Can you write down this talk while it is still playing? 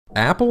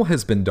Apple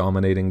has been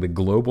dominating the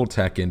global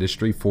tech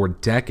industry for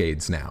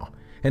decades now,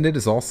 and it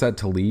is all set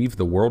to leave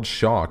the world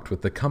shocked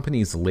with the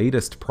company's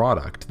latest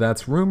product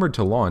that's rumored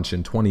to launch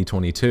in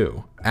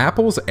 2022.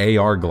 Apple's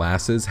AR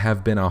glasses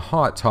have been a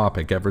hot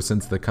topic ever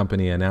since the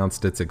company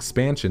announced its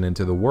expansion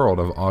into the world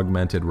of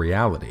augmented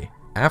reality.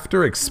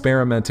 After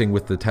experimenting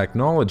with the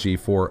technology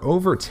for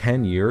over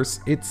 10 years,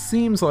 it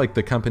seems like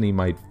the company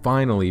might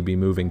finally be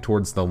moving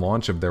towards the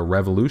launch of their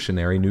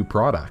revolutionary new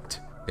product.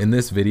 In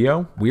this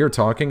video, we are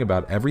talking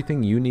about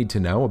everything you need to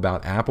know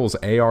about Apple's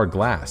AR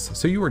glass,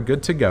 so you are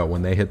good to go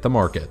when they hit the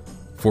market.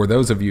 For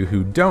those of you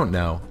who don't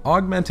know,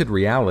 augmented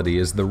reality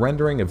is the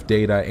rendering of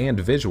data and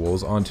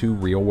visuals onto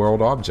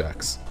real-world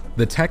objects.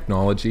 The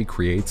technology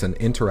creates an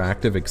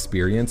interactive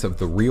experience of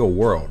the real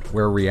world,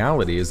 where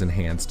reality is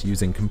enhanced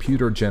using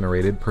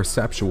computer-generated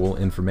perceptual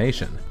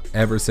information.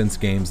 Ever since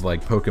games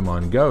like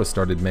Pokemon Go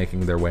started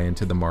making their way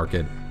into the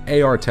market,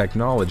 AR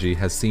technology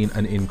has seen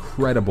an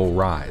incredible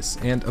rise,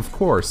 and of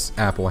course,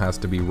 Apple has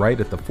to be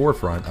right at the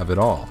forefront of it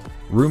all.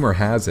 Rumor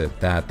has it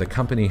that the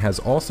company has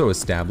also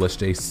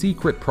established a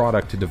secret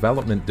product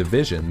development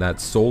division that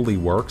solely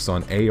works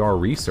on AR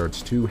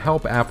research to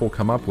help Apple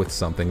come up with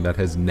something that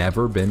has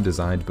never been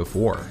designed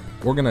before.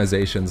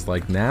 Organizations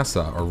like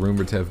NASA are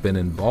rumored to have been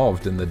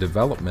involved in the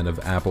development of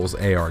Apple's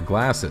AR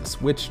glasses,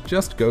 which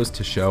just goes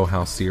to show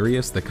how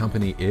serious the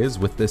company is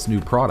with this new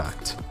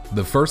product.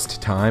 The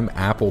first time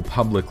Apple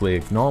publicly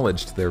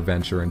acknowledged their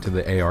venture into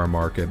the AR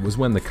market was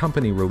when the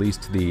company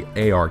released the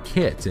AR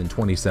Kit in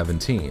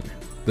 2017.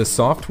 The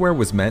software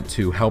was meant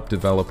to help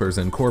developers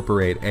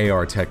incorporate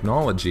AR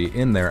technology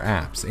in their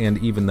apps, and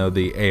even though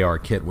the AR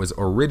Kit was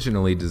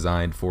originally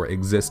designed for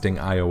existing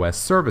iOS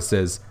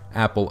services,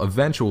 Apple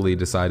eventually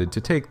decided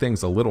to take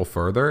things a little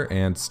further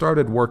and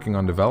started working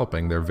on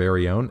developing their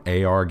very own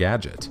AR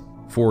gadget.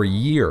 For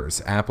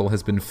years, Apple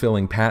has been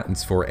filling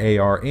patents for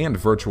AR and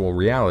virtual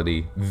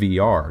reality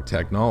 (VR)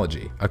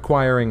 technology,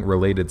 acquiring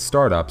related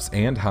startups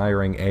and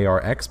hiring AR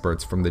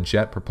experts from the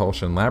Jet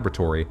Propulsion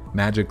Laboratory,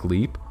 Magic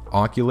Leap,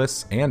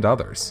 Oculus, and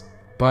others.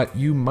 But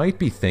you might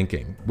be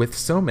thinking, with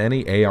so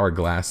many AR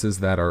glasses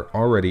that are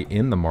already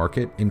in the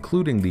market,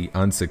 including the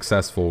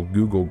unsuccessful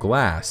Google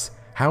Glass,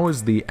 how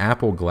is the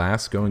Apple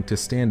Glass going to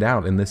stand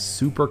out in this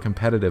super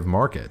competitive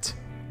market?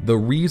 The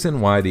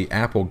reason why the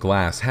Apple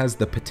Glass has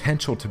the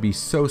potential to be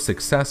so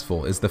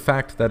successful is the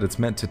fact that it's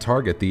meant to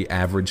target the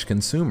average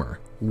consumer.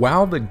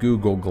 While the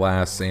Google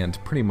Glass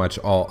and pretty much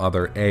all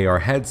other AR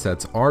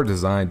headsets are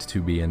designed to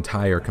be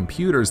entire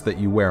computers that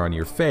you wear on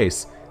your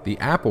face, the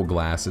Apple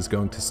Glass is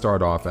going to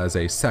start off as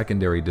a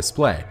secondary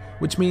display,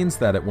 which means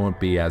that it won't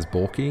be as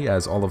bulky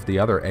as all of the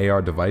other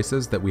AR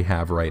devices that we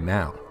have right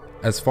now.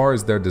 As far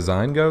as their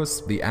design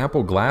goes, the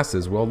Apple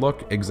glasses will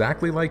look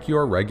exactly like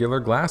your regular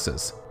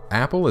glasses.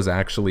 Apple is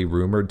actually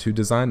rumored to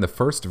design the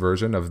first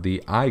version of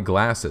the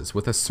eyeglasses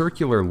with a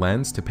circular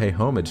lens to pay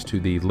homage to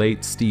the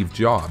late Steve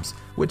Jobs,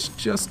 which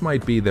just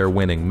might be their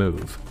winning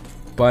move.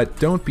 But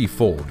don't be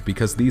fooled,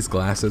 because these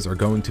glasses are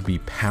going to be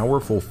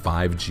powerful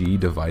 5G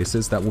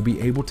devices that will be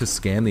able to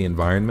scan the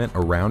environment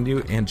around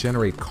you and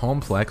generate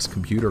complex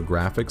computer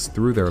graphics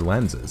through their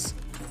lenses.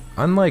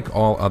 Unlike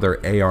all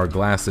other AR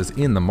glasses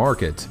in the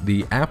market,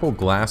 the Apple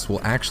Glass will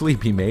actually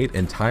be made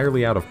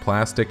entirely out of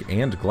plastic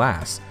and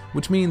glass,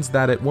 which means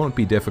that it won't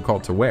be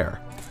difficult to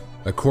wear.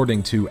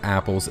 According to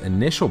Apple's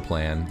initial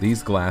plan,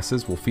 these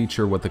glasses will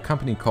feature what the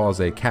company calls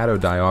a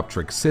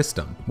catadioptric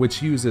system,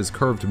 which uses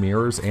curved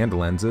mirrors and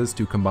lenses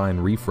to combine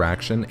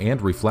refraction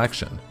and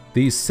reflection.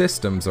 These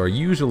systems are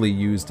usually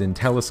used in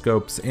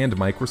telescopes and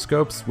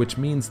microscopes, which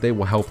means they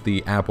will help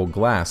the Apple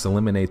Glass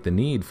eliminate the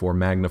need for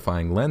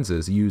magnifying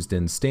lenses used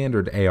in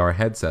standard AR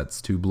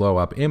headsets to blow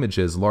up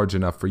images large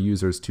enough for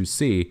users to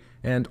see,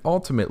 and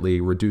ultimately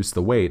reduce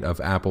the weight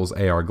of Apple's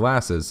AR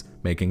glasses,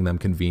 making them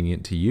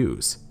convenient to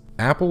use.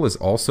 Apple is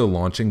also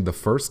launching the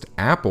first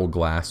Apple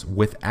Glass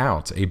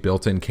without a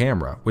built-in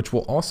camera, which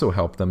will also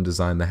help them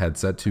design the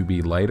headset to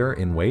be lighter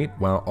in weight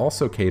while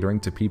also catering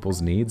to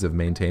people's needs of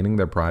maintaining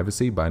their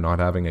privacy by not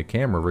having a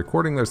camera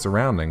recording their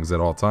surroundings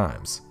at all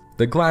times.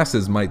 The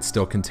glasses might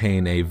still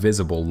contain a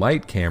visible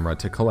light camera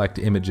to collect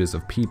images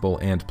of people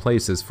and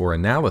places for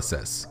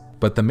analysis,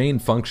 but the main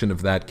function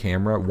of that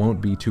camera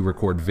won't be to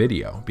record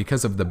video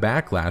because of the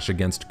backlash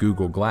against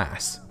Google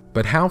Glass.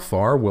 But how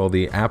far will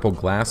the Apple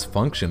Glass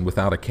function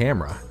without a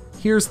camera?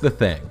 Here's the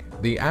thing,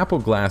 the Apple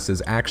Glass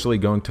is actually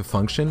going to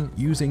function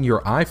using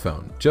your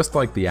iPhone, just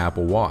like the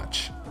Apple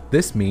Watch.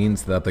 This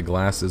means that the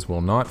glasses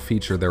will not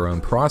feature their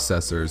own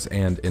processors,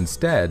 and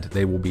instead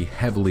they will be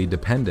heavily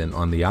dependent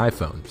on the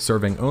iPhone,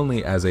 serving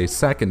only as a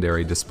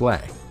secondary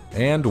display.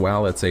 And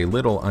while it's a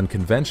little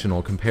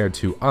unconventional compared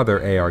to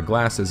other AR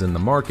glasses in the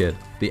market,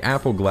 the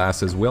Apple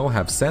glasses will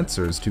have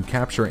sensors to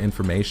capture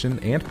information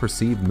and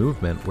perceive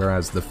movement,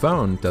 whereas the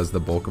phone does the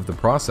bulk of the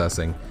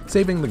processing,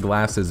 saving the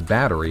glasses'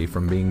 battery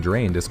from being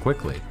drained as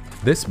quickly.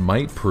 This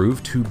might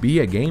prove to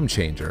be a game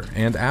changer,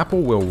 and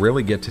Apple will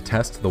really get to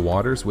test the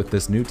waters with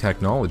this new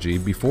technology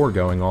before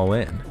going all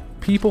in.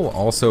 People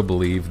also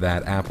believe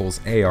that Apple's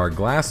AR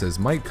glasses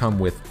might come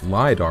with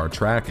Lidar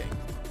Tracking.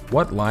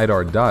 What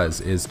Lidar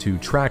does is to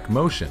track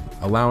motion,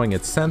 allowing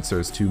its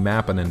sensors to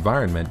map an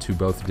environment to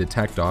both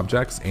detect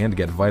objects and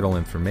get vital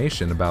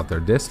information about their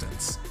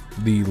distance.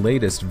 The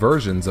latest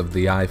versions of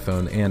the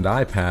iPhone and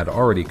iPad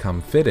already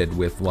come fitted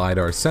with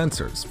LiDAR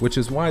sensors, which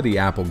is why the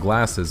Apple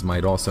glasses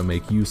might also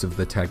make use of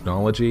the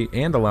technology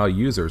and allow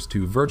users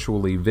to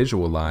virtually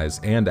visualize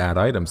and add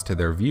items to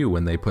their view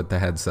when they put the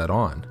headset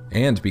on.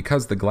 And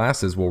because the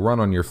glasses will run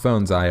on your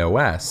phone's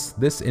iOS,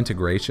 this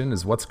integration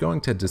is what's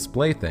going to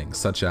display things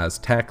such as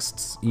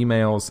texts,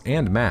 emails,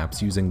 and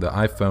maps using the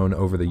iPhone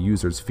over the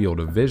user's field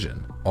of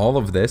vision. All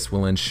of this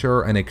will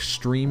ensure an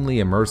extremely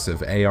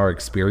immersive AR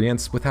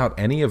experience without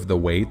any of the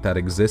weight that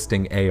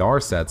existing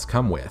AR sets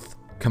come with.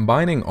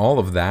 Combining all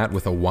of that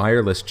with a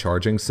wireless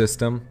charging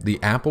system, the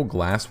Apple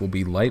Glass will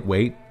be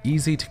lightweight,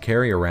 easy to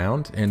carry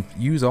around, and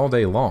use all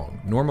day long,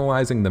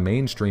 normalizing the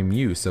mainstream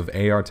use of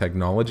AR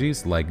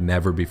technologies like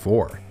never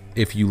before.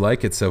 If you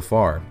like it so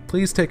far,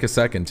 please take a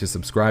second to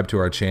subscribe to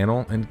our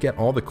channel and get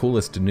all the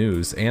coolest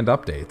news and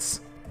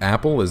updates.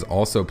 Apple is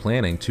also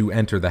planning to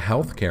enter the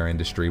healthcare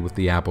industry with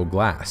the Apple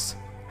Glass.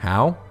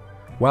 How?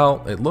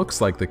 Well, it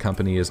looks like the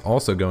company is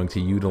also going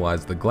to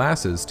utilize the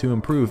glasses to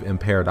improve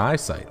impaired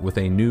eyesight with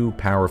a new,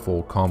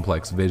 powerful,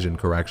 complex vision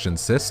correction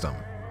system.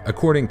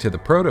 According to the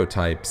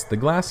prototypes, the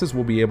glasses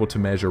will be able to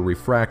measure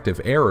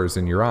refractive errors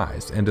in your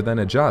eyes and then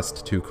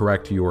adjust to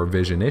correct your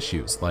vision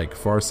issues like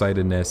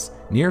farsightedness,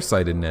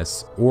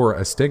 nearsightedness, or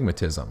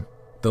astigmatism.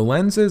 The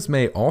lenses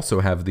may also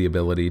have the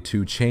ability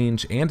to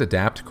change and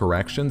adapt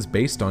corrections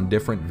based on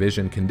different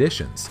vision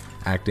conditions,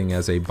 acting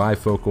as a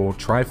bifocal,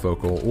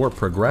 trifocal, or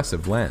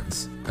progressive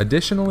lens.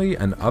 Additionally,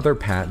 another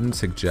patent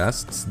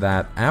suggests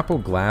that Apple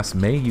Glass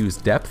may use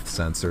depth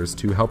sensors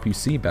to help you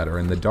see better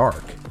in the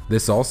dark.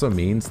 This also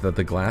means that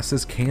the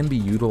glasses can be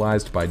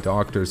utilized by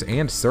doctors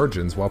and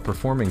surgeons while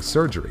performing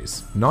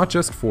surgeries, not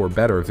just for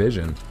better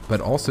vision,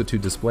 but also to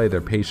display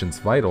their patients'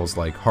 vitals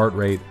like heart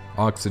rate,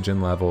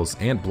 oxygen levels,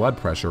 and blood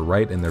pressure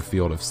right in their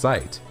field of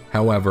sight.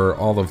 However,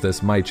 all of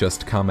this might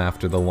just come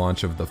after the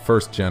launch of the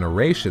first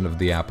generation of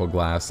the Apple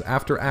Glass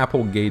after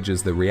Apple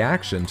gauges the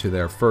reaction to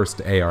their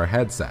first AR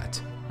headset.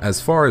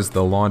 As far as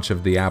the launch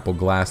of the Apple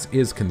Glass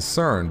is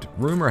concerned,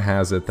 rumor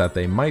has it that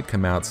they might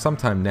come out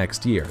sometime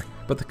next year,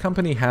 but the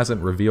company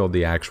hasn't revealed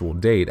the actual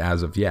date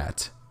as of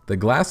yet. The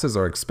glasses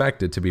are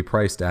expected to be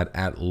priced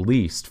at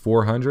least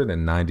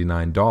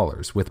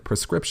 $499, with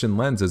prescription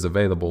lenses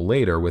available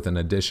later with an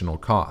additional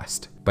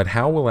cost. But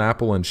how will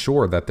Apple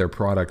ensure that their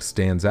product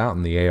stands out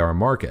in the AR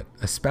market,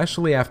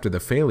 especially after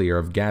the failure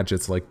of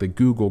gadgets like the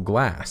Google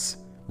Glass?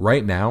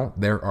 Right now,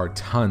 there are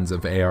tons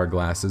of AR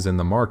glasses in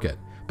the market,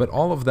 but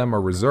all of them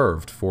are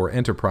reserved for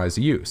enterprise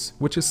use,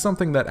 which is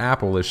something that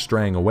Apple is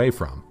straying away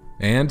from.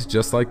 And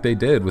just like they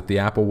did with the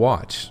Apple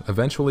Watch,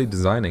 eventually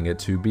designing it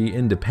to be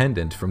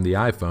independent from the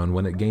iPhone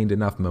when it gained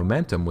enough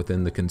momentum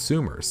within the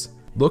consumers.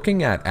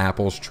 Looking at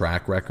Apple's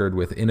track record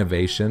with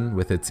innovation,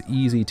 with its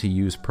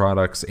easy-to-use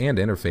products and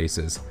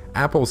interfaces,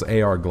 Apple's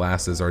AR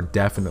glasses are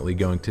definitely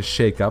going to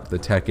shake up the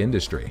tech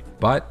industry.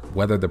 But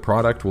whether the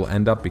product will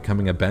end up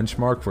becoming a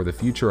benchmark for the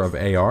future of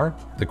AR,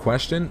 the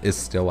question is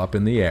still up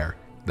in the air.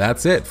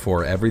 That's it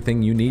for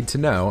everything you need to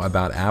know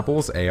about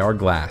Apple's AR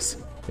glass.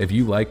 If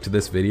you liked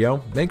this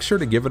video, make sure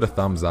to give it a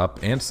thumbs up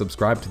and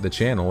subscribe to the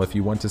channel if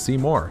you want to see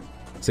more.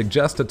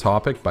 Suggest a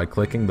topic by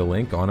clicking the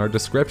link on our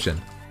description.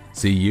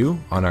 See you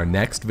on our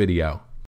next video.